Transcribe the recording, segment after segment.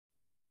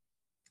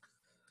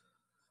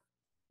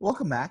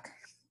Welcome back.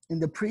 In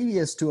the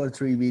previous 2 or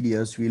 3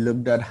 videos, we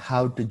looked at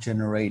how to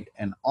generate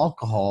an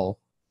alcohol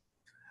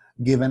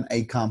given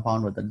a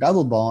compound with a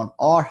double bond,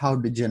 or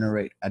how to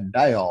generate a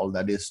diol,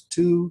 that is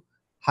two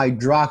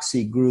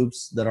hydroxy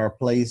groups that are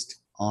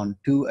placed on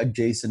two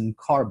adjacent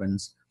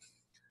carbons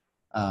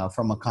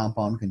from a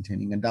compound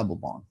containing a double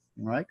bond,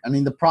 right? And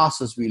in the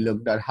process, we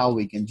looked at how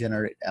we can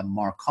generate a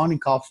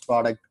Markovnikov's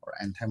product or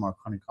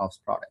anti-Markovnikov's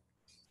product,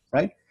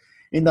 right?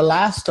 In the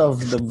last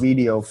of the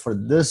video for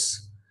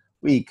this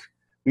week,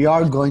 we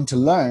are going to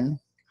learn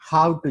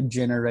how to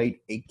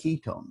generate a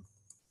ketone,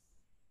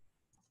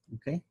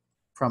 okay,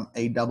 from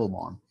a double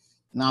bond.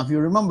 Now, if you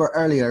remember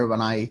earlier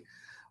when I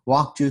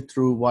walked you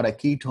through what a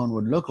ketone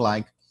would look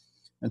like,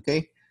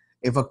 okay,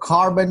 if a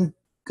carbon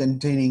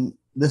containing,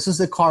 this is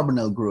the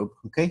carbonyl group,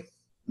 okay?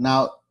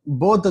 Now,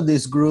 both of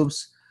these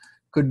groups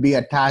could be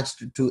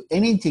attached to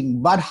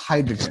anything but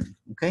hydrogen,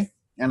 okay?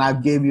 And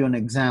I've gave you an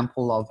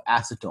example of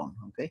acetone,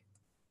 okay?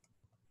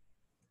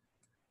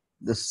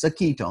 This is a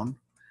ketone.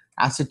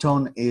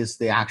 Acetone is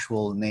the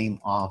actual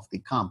name of the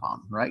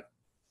compound, right?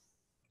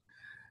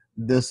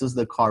 This is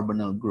the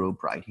carbonyl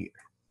group right here,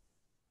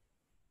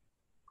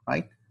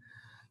 right?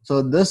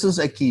 So this is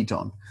a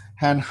ketone.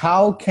 And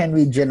how can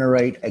we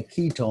generate a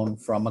ketone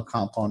from a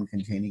compound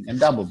containing a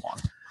double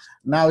bond?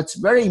 Now, it's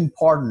very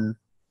important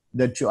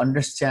that you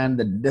understand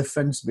the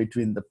difference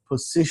between the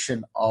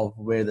position of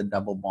where the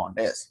double bond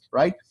is,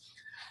 right?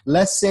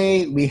 Let's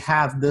say we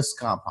have this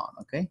compound,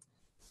 okay?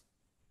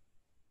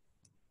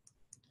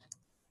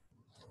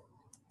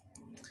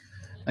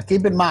 Now,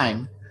 keep in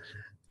mind,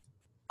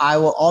 I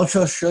will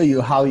also show you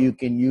how you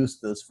can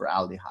use this for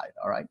aldehyde,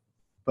 all right?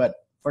 But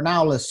for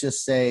now, let's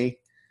just say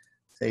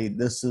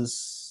this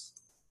is,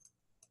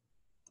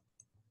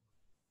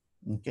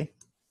 okay?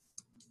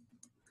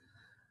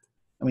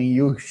 I mean,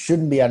 you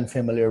shouldn't be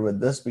unfamiliar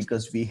with this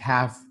because we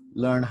have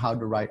learned how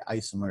to write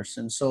isomers.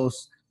 And so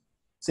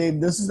say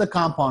this is the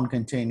compound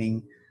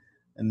containing,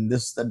 and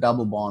this is the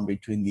double bond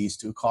between these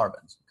two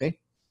carbons, okay?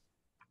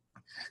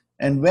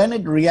 And when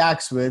it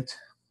reacts with,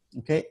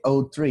 okay,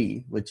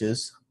 O3, which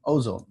is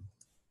ozone,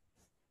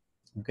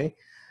 okay?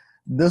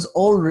 This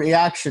whole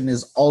reaction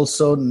is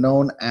also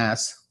known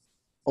as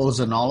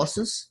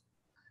ozonolysis,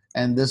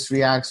 and this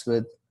reacts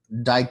with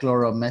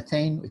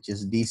dichloromethane, which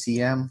is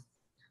DCM,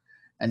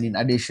 and in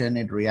addition,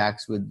 it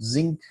reacts with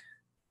zinc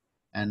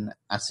and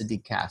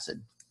acetic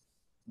acid,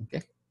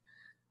 okay?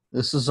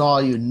 This is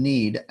all you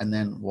need, and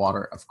then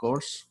water, of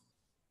course.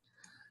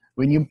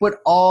 When you put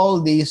all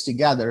these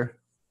together,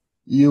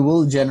 you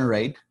will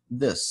generate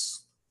this,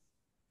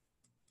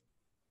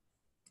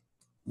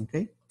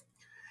 okay?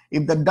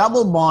 If the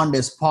double bond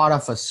is part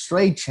of a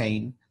straight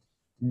chain,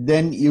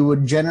 then you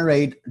would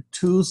generate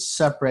two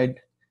separate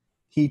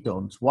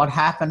ketones. What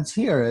happens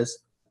here is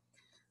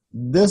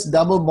this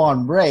double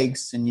bond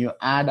breaks and you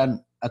add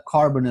a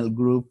carbonyl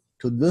group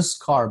to this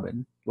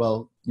carbon.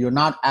 Well, you're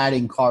not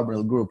adding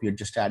carbonyl group, you're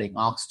just adding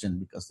oxygen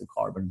because the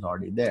carbon's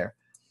already there.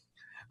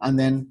 And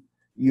then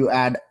you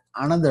add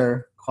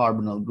another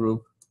carbonyl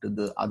group to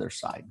the other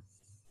side.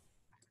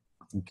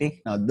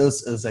 Okay, now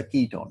this is a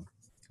ketone,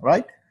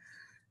 right?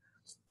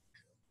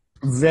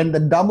 When the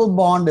double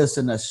bond is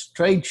in a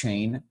straight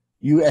chain,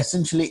 you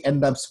essentially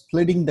end up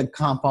splitting the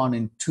compound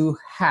in two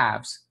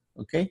halves,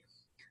 okay,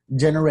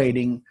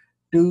 generating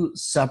two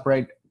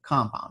separate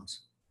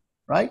compounds,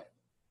 right?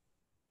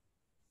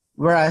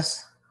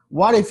 Whereas,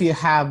 what if you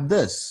have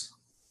this?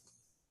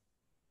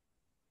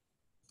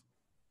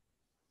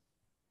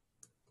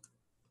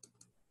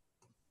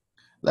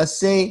 Let's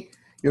say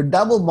your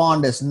double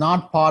bond is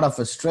not part of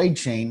a straight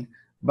chain,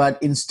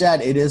 but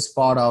instead it is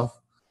part of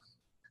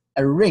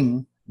a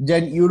ring.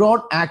 Then you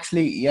don't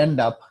actually end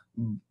up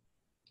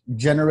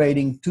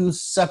generating two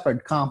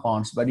separate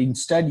compounds, but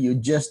instead you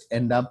just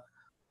end up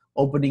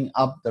opening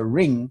up the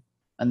ring.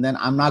 And then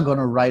I'm not going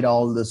to write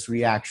all this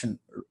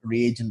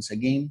reagents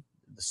again,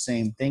 the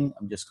same thing.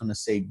 I'm just going to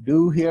say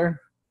do here,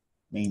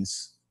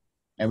 means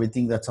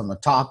everything that's on the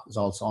top is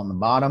also on the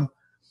bottom.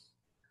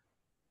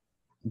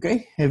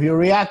 Okay, if you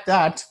react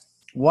that,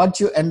 what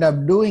you end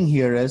up doing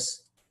here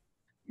is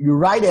you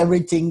write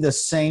everything the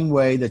same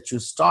way that you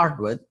start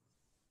with,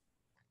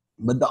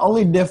 but the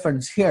only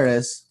difference here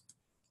is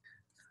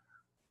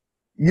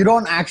you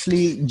don't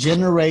actually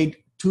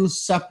generate two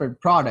separate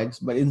products,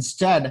 but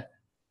instead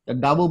the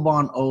double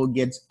bond O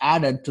gets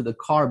added to the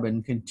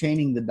carbon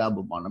containing the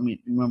double bond. I mean,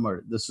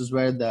 remember, this is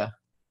where the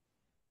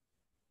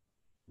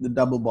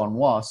double bond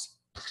was.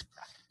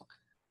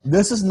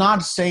 This is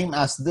not same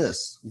as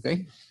this,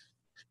 okay?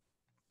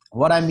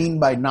 What I mean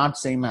by not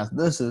same as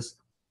this is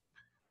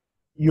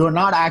you're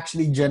not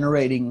actually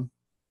generating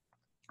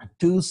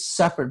two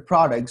separate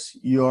products.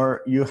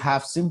 You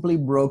have simply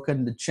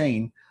broken the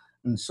chain,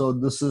 and so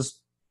this is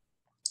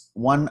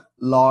one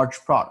large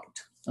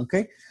product,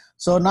 okay?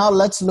 So now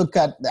let's look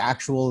at the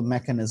actual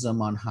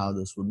mechanism on how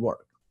this would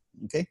work,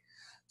 okay?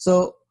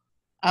 So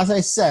as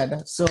I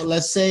said, so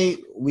let's say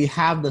we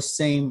have the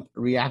same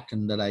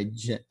reactant that I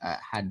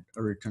had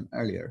written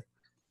earlier,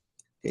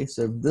 okay?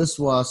 So if this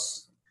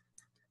was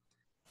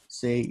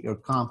say, your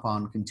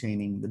compound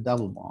containing the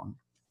double bond.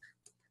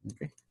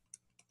 Okay,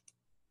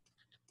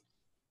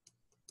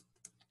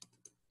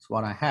 that's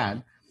what I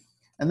had.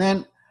 And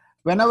then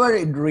whenever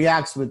it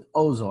reacts with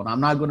ozone,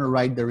 I'm not going to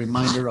write the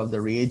remainder of the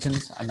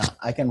reagents, and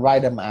I can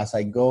write them as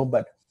I go,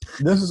 but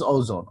this is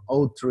ozone,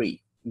 O3,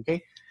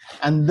 okay?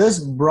 And this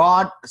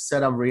broad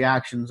set of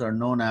reactions are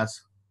known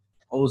as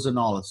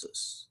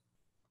ozonolysis,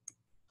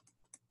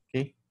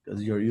 okay?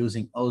 Because you're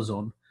using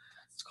ozone,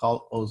 it's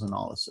called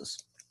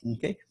ozonolysis,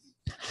 okay?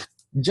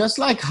 Just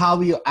like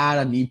how you add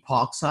an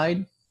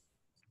epoxide,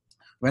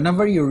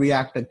 whenever you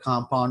react a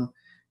compound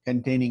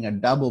containing a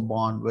double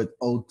bond with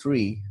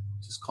O3,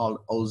 which is called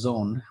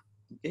ozone,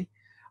 okay?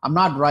 I'm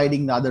not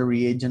writing the other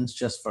reagents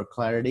just for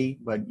clarity,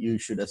 but you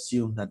should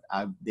assume that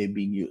they've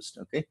been used,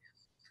 okay?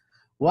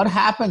 What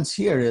happens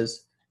here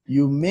is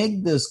you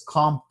make this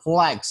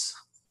complex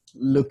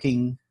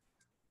looking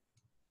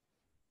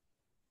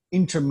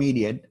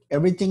intermediate.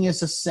 Everything is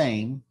the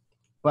same,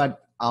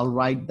 but I'll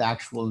write the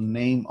actual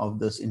name of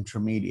this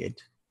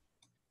intermediate,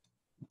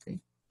 okay?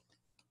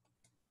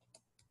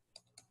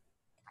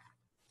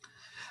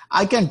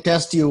 I can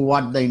test you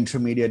what the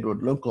intermediate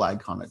would look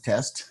like on a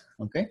test,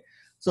 okay?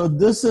 So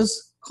this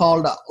is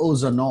called an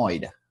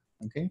ozonoid,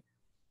 okay?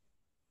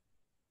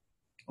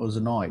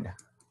 Ozonoid,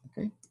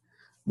 okay?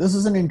 This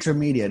is an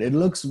intermediate. It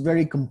looks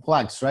very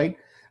complex, right?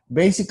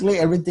 Basically,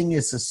 everything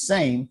is the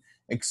same,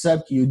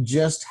 except you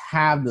just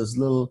have this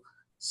little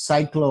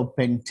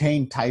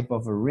cyclopentane type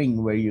of a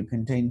ring where you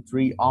contain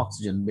 3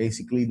 oxygen.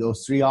 Basically,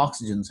 those 3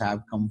 oxygens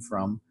have come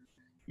from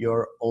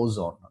your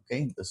ozone,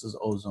 okay? This is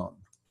ozone.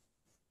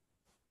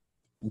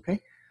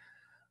 Okay,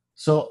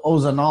 so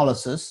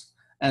ozonolysis,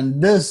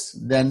 and this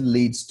then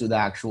leads to the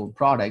actual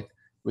product,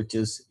 which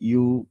is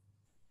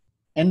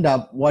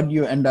what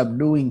you end up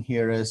doing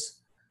here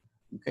is,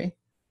 okay,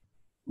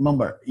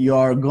 remember,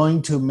 you're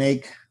going to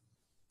make,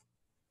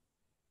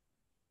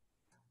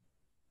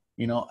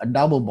 a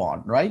double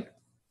bond, right?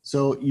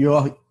 So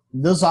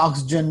this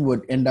oxygen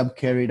would end up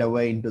carried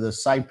away into the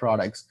side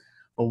products,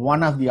 but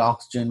one of the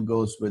oxygen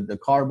goes with the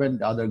carbon,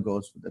 the other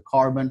goes with the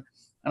carbon,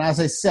 and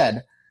as I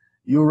said,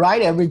 you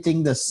write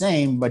everything the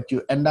same, but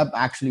you end up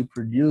actually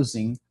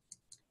producing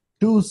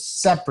 2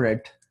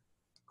 separate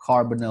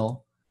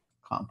carbonyl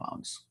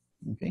compounds,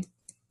 okay?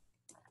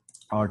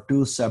 Or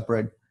 2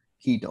 separate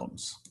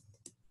ketones,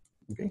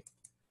 okay?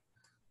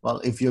 Well,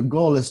 if your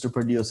goal is to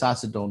produce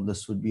acetone,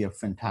 this would be a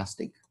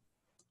fantastic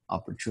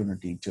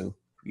opportunity to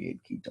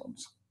create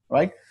ketones,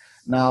 right?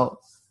 Now,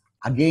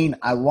 again,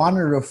 I want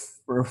to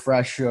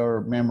refresh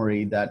your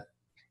memory that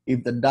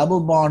if the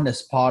double bond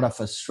is part of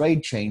a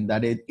straight chain,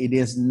 that it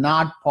is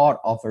not part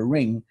of a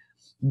ring,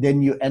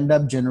 then you end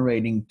up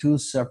generating 2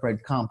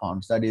 separate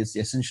compounds. That is,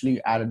 essentially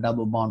you add a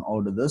double bond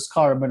over to this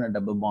carbon, a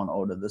double bond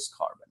over to this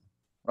carbon,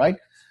 right?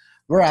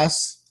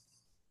 Whereas,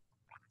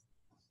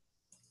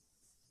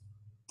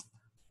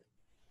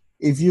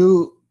 if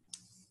you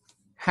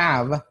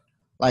have,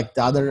 like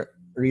the other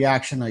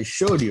reaction I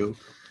showed you,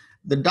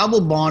 the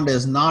double bond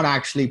is not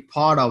actually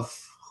part of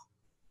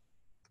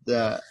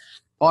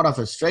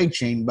a straight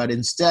chain, but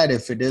instead,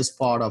 if it is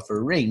part of a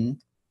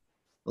ring,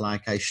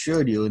 like I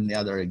showed you in the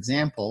other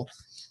example,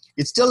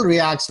 it still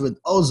reacts with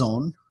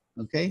ozone,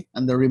 okay,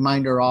 and the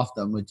remainder of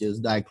them, which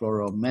is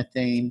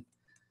dichloromethane,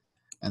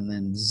 and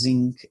then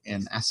zinc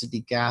and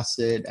acetic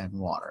acid and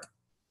water.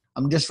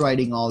 I'm just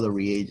writing all the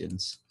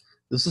reagents.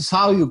 This is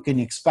how you can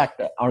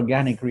expect an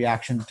organic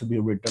reaction to be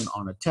written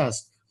on a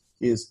test,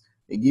 is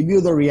they give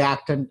you the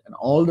reactant and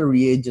all the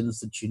reagents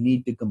that you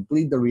need to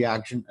complete the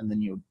reaction, and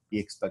then you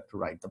expect to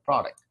write the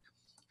product,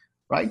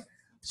 right?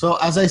 So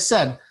as I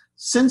said,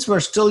 since we're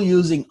still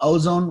using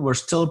ozone, we're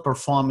still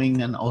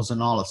performing an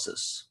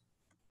ozonolysis,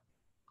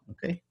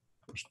 okay?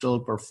 We're still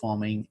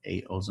performing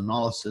a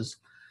ozonolysis.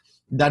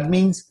 That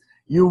means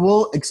you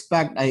will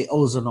expect a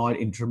ozonoid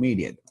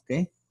intermediate,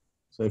 okay?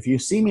 So if you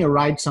see me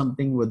write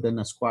something within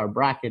a square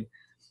bracket,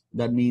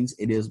 that means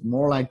it is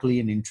more likely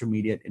an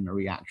intermediate in a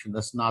reaction.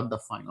 That's not the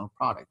final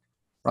product,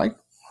 right?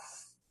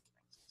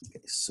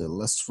 Okay, so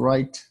let's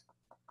write.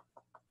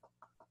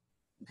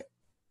 Okay.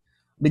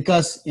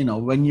 Because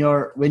when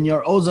you make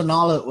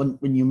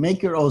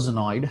your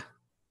ozonoid,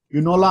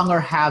 you no longer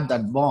have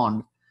that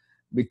bond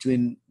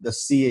between the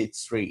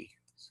CH3,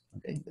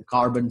 okay, the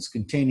carbons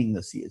containing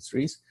the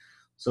CH3s.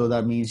 So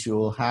that means you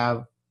will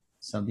have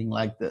something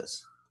like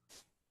this,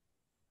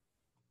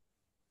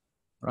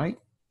 right?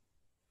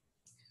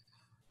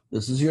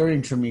 This is your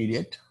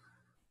intermediate.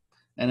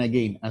 And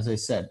again, as I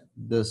said,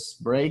 this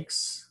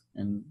breaks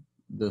and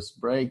this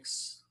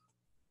breaks,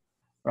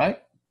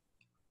 right?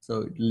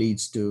 So it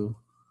leads to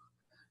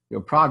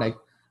your product.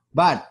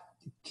 But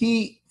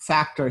key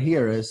factor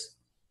here is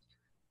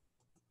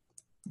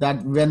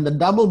that when the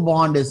double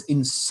bond is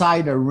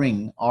inside a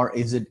ring, or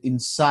is it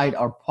inside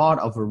or part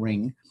of a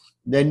ring,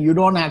 then you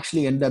don't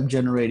actually end up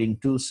generating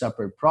 2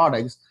 separate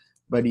products,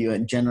 but you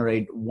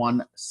generate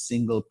 1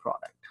 single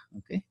product,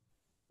 okay?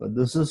 So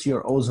this is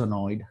your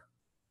ozonoid,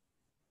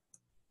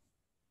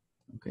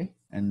 okay?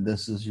 And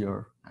this is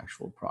your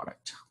actual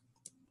product.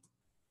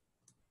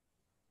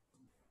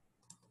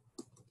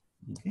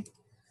 Okay.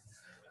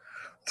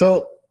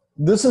 So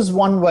this is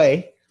one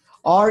way,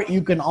 or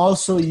you can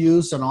also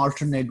use an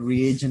alternate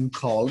reagent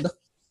called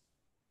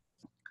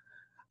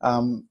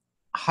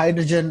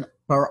hydrogen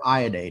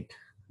periodate,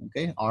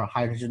 okay, or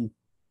hydrogen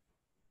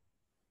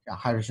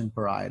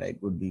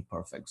periodate would be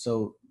perfect.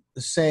 So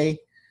say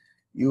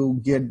you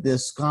get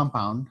this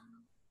compound,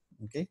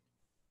 okay,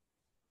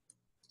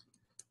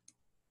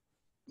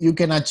 you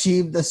can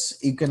achieve this,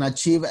 you can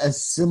achieve a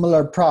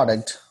similar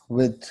product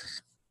with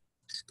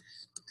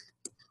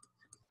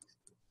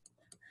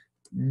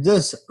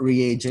this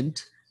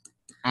reagent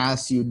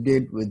as you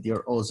did with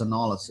your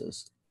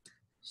ozonolysis.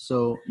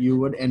 So you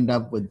would end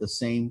up with the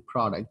same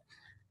product,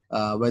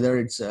 whether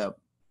it's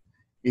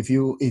if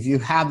you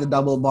have the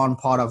double bond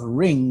part of a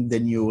ring,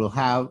 then you will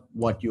have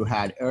what you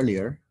had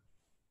earlier.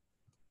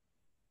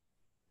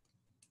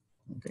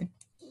 Okay,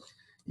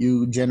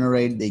 you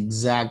generate the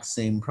exact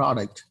same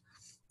product,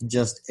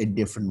 just a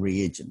different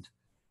reagent.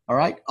 All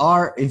right,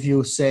 or if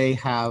you say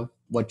have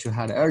what you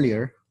had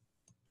earlier,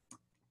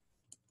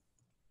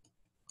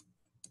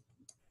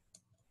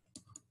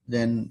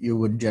 then you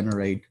would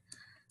generate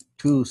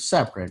two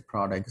separate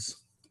products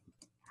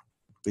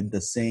with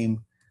the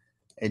same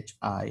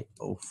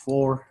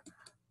HiO4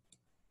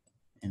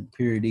 and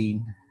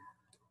pyridine.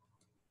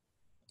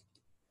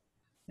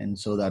 And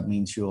so that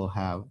means you will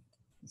have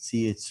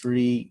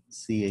CH3,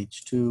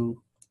 CH2,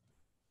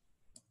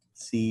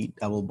 C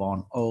double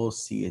bond O,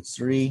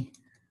 CH3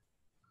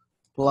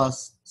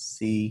 plus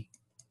C,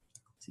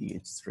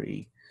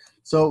 CH3.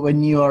 So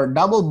when your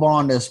double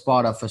bond is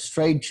part of a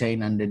straight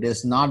chain and it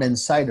is not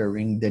inside a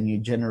ring, then you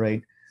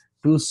generate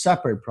two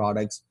separate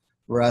products.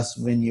 Whereas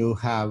when you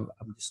have,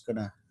 I'm just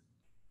gonna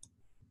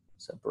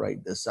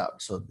separate this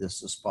out. So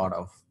this is part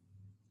of,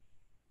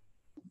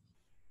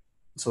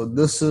 so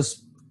this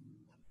is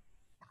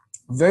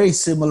very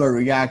similar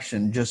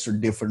reaction, just for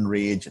different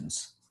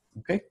reagents,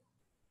 okay?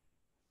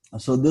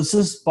 So this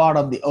is part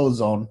of the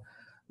ozone.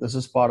 This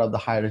is part of the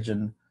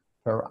hydrogen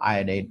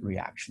periodate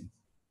reaction.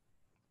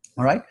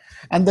 All right.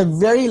 And the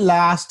very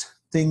last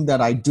thing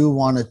that I do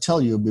want to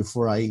tell you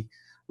before I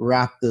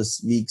wrap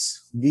this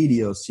week's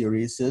video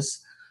series is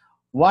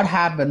what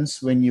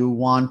happens when you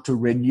want to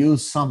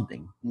reduce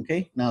something.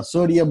 Okay. Now,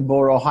 sodium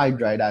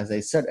borohydride, as I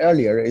said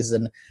earlier, is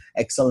an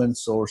excellent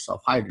source of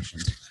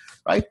hydrogen,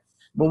 right?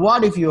 But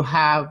what if you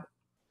have, I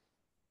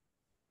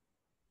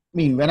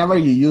mean, whenever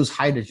you use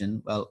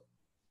hydrogen, well,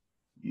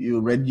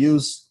 you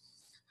reduce,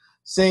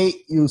 say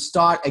you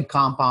start a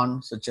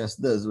compound such as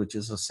this, which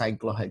is a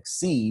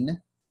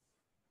cyclohexene,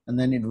 and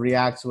then it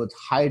reacts with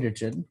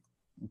hydrogen,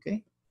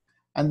 okay?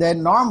 And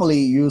then normally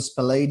you use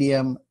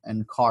palladium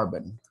and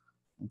carbon,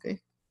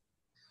 okay?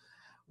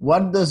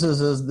 What this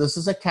is this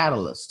is a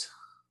catalyst,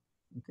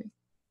 okay?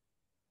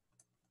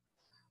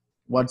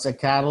 What's a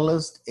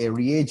catalyst? A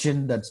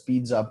reagent that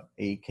speeds up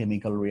a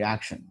chemical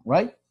reaction,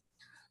 right?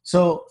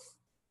 So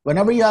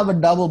whenever you have a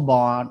double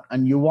bond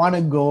and you want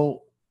to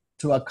go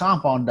to a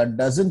compound that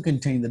doesn't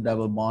contain the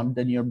double bond,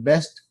 then your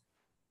best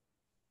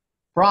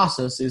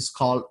process is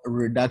called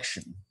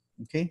reduction.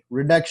 Okay,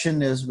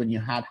 reduction is when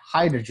you add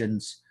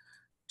hydrogens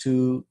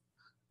to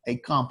a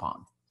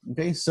compound.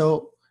 Okay,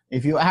 so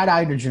if you add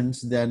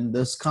hydrogens, then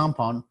this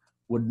compound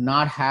would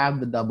not have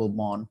the double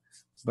bond,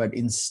 but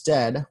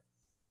instead,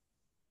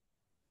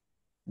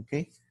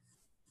 okay,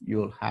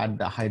 you'll add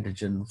the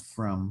hydrogen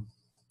from,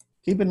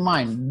 keep in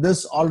mind,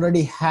 this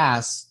already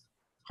has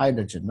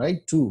hydrogen,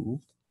 right? Two,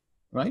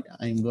 right?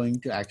 I'm going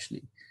to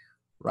actually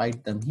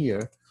write them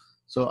here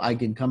so I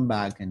can come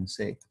back and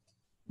say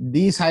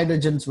these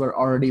hydrogens were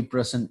already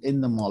present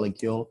in the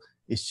molecule.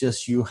 It's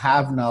just you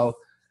have now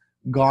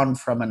gone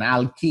from an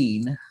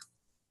alkene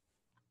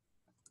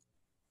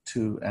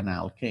to an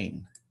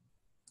alkane.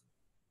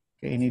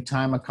 Okay,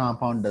 anytime a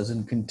compound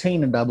doesn't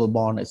contain a double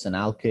bond, it's an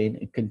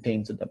alkane. It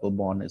contains a double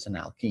bond, it's an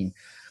alkene.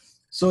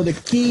 So the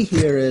key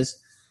here is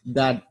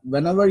that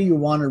whenever you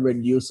want to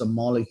reduce a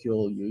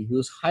molecule, you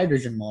use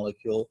hydrogen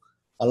molecule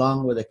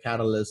along with a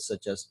catalyst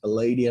such as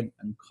palladium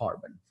and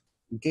carbon.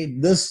 Okay,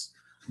 this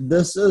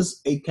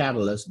is a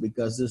catalyst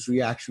because this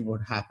reaction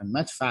would happen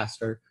much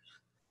faster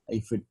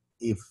if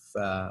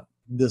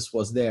this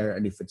was there,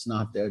 and if it's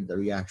not there, the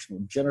reaction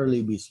would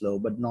generally be slow,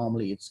 but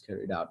normally it's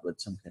carried out with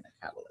some kind of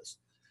catalyst.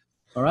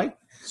 All right,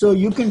 so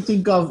you can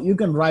think of, you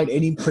can write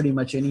pretty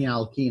much any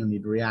alkene and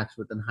it reacts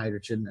with an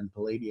hydrogen and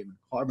palladium and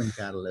carbon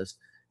catalyst,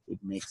 it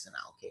makes an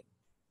alkane.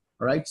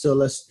 All right, so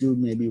let's do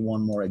maybe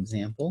one more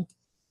example.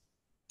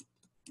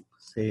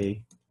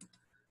 Say,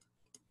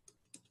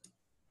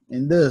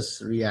 and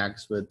this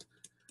reacts with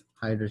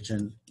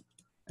hydrogen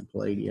and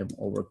palladium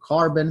over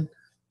carbon,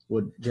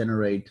 would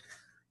generate,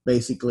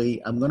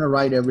 basically, I'm going to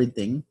write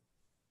everything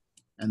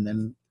and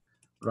then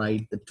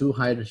write the two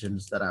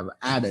hydrogens that I've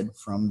added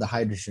from the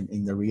hydrogen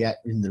in the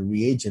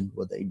reagent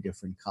with a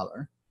different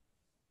color.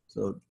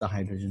 So the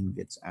hydrogen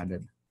gets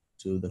added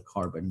to the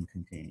carbon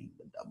containing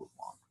the double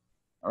bond.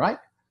 All right.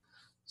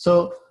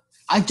 So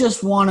I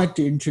just wanted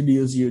to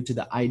introduce you to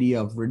the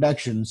idea of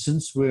reduction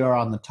since we are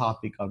on the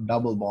topic of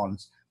double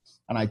bonds,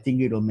 and I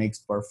think it'll make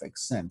perfect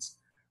sense,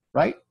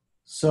 right?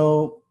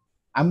 So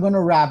I'm going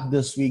to wrap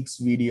this week's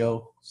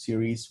video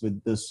series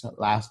with this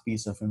last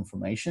piece of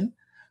information.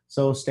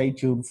 So stay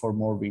tuned for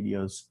more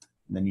videos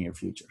in the near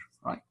future.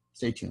 All right,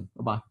 stay tuned.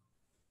 Bye-bye.